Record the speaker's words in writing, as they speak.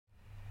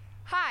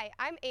Hi,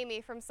 I'm Amy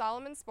from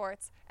Salomon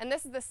Sports, and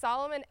this is the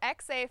Salomon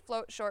XA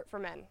Float Short for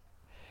Men.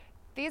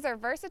 These are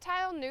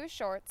versatile new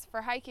shorts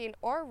for hiking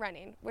or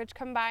running, which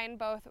combine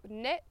both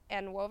knit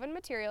and woven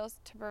materials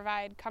to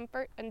provide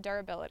comfort and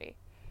durability.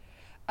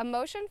 A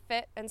motion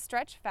fit and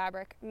stretch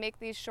fabric make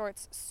these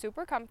shorts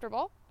super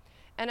comfortable,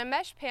 and a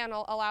mesh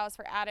panel allows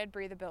for added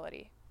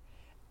breathability.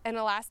 An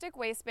elastic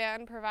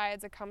waistband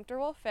provides a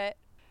comfortable fit,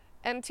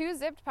 and 2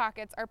 zipped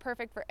pockets are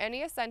perfect for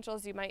any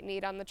essentials you might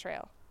need on the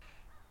trail.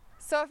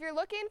 So if you're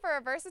looking for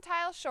a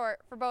versatile short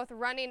for both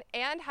running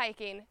and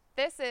hiking,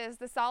 this is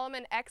the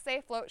Salomon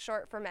XA Float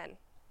Short for Men.